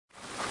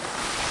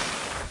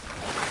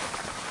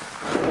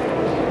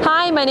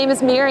Hi, my name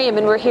is Miriam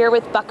and we're here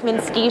with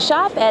Buckmans Ski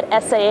Shop at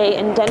SAA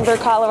in Denver,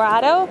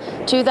 Colorado,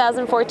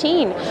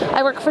 2014.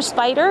 I work for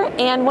Spyder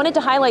and wanted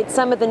to highlight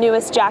some of the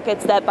newest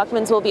jackets that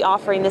Buckmans will be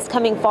offering this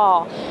coming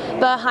fall.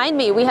 Behind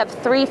me we have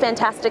three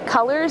fantastic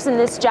colors in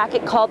this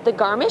jacket called the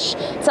Garmisch.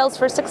 It sells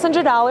for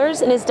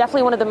 $600 and is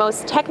definitely one of the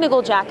most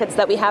technical jackets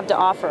that we have to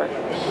offer.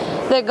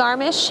 The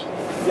Garmisch,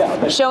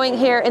 showing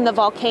here in the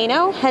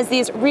Volcano, has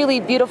these really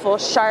beautiful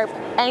sharp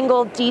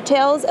angled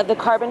details of the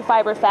carbon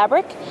fiber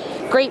fabric.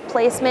 Great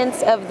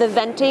placements of the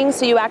venting,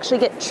 so you actually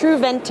get true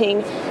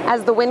venting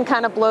as the wind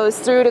kind of blows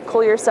through to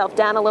cool yourself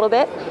down a little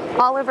bit.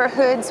 All of our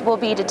hoods will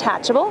be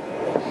detachable.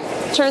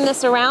 Turn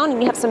this around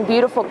and you have some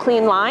beautiful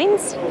clean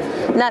lines.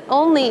 Not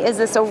only is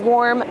this a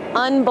warm,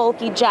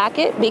 unbulky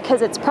jacket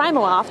because it's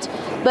Primaloft,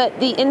 but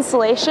the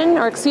insulation,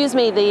 or excuse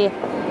me, the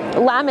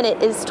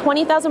laminate is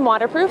 20,000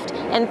 waterproofed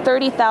and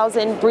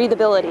 30,000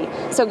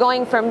 breathability. So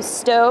going from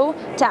Stowe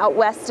to out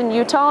west in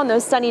Utah on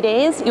those sunny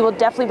days, you will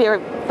definitely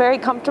be very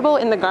comfortable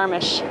in the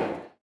Garmisch.